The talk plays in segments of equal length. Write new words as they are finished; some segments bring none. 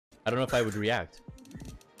I don't know if I would react.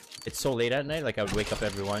 It's so late at night, like I would wake up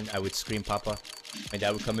everyone, I would scream Papa. My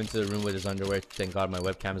dad would come into the room with his underwear. Thank God my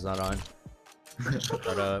webcam is not on.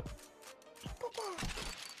 What up?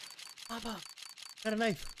 Papa! Got a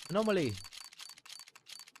knife! Anomaly!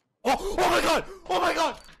 Oh! Oh my god! Oh my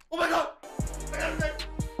god! Oh my god! I got a knife!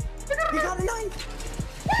 He got a knife!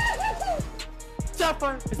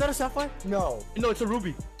 Sapphire! Is that a sapphire? No. No, it's a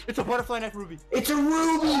ruby. It's a butterfly knife ruby. It's a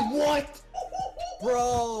ruby! What?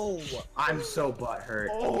 Bro! I'm so butthurt.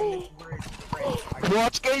 Oh.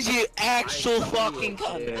 Watch guys, you actual fucking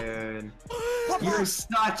cunt. Dude. You're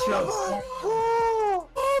such a... Oh,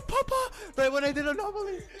 Papa! Right when I did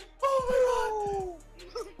Anomaly! Oh my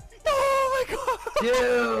god! Oh my god!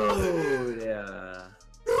 Dude!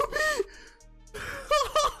 Ruby!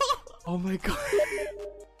 Oh my god!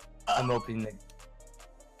 I'm opening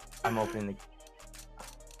the...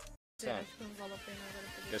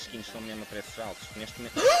 As skins estão mesmo a preços altos. Neste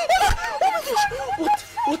momento. What?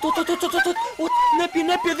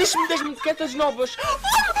 Népia, deixa-me cartas novas.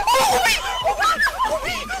 Ruby!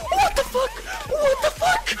 What the fuck? What the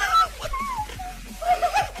fuck?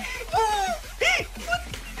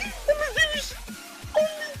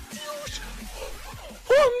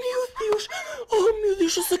 Oh meu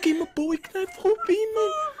Deus, eu saquei uma boa knife ruby,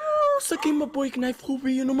 mano. Saquei uma boa knife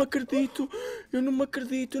ruby, eu não me acredito. Eu não me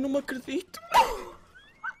acredito.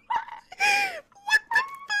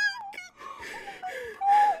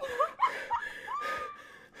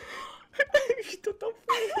 Estou tão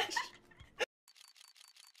feliz.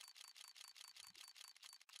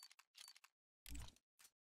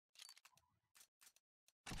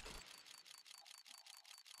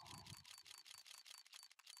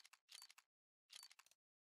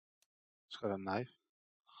 It's got a knife.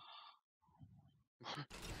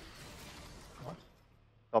 What?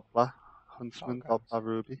 Doppler. Huntsman, Oh, Doppler,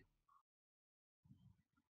 Ruby.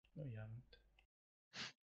 No, you haven't.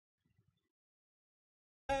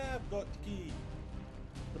 I've got the key.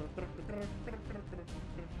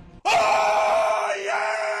 Oh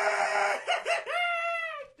yeah!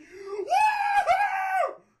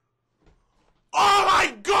 Woohoo! Oh my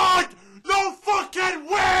god! No fucking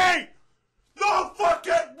way! No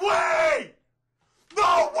fucking way!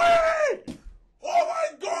 No way! Oh my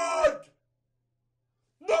god!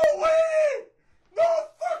 No way! No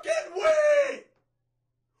fucking way!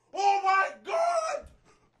 Oh my god!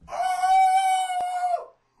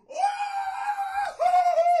 Oh!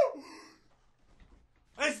 Oh!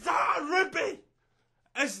 Is that a ruby?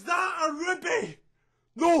 Is that a ruby?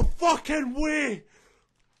 No fucking way!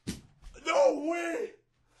 No way!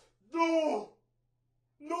 No!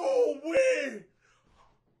 No way!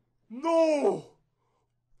 No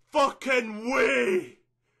fucking way!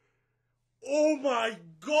 Oh my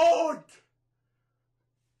god!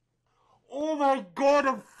 Oh my god,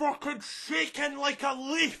 I'm fucking shaking like a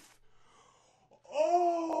leaf!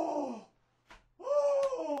 Oh!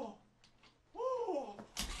 Oh! Oh!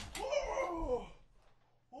 Oh!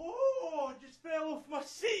 Oh! I just fell off my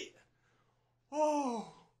seat!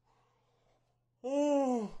 Oh!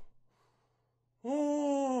 Oh!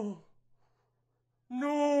 Oh!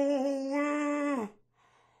 No way!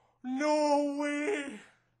 No way!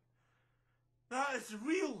 That is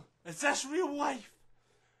real! Is this real life?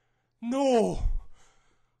 No!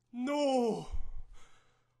 No!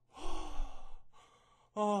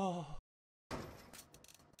 Oh!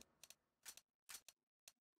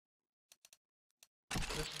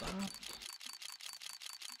 Just start.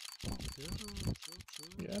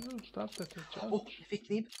 Yeah, no, start at the judge. Oh, fick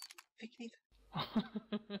kniv. Jag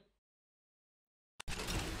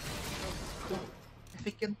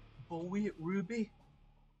fick en Bowie Ruby.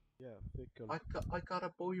 Yeah, fick I got a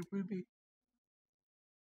Bowie Ruby.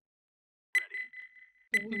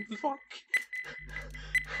 Oh, fuck.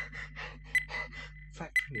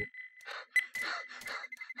 Fuck me.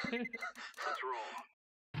 Let's roll.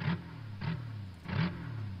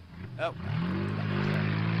 Oh.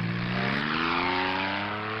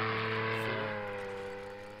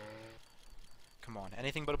 Come on,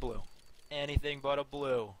 anything but a blue. Anything but a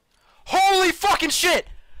blue. Holy fucking shit!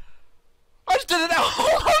 I just did it now!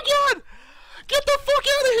 Oh my god! Get the fuck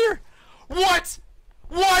out of here! What?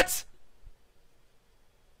 What?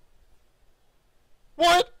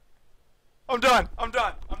 What? I'm done.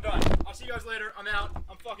 I'll see you guys later. I'm out.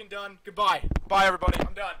 I'm fucking done. Goodbye. Bye everybody.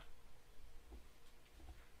 I'm done.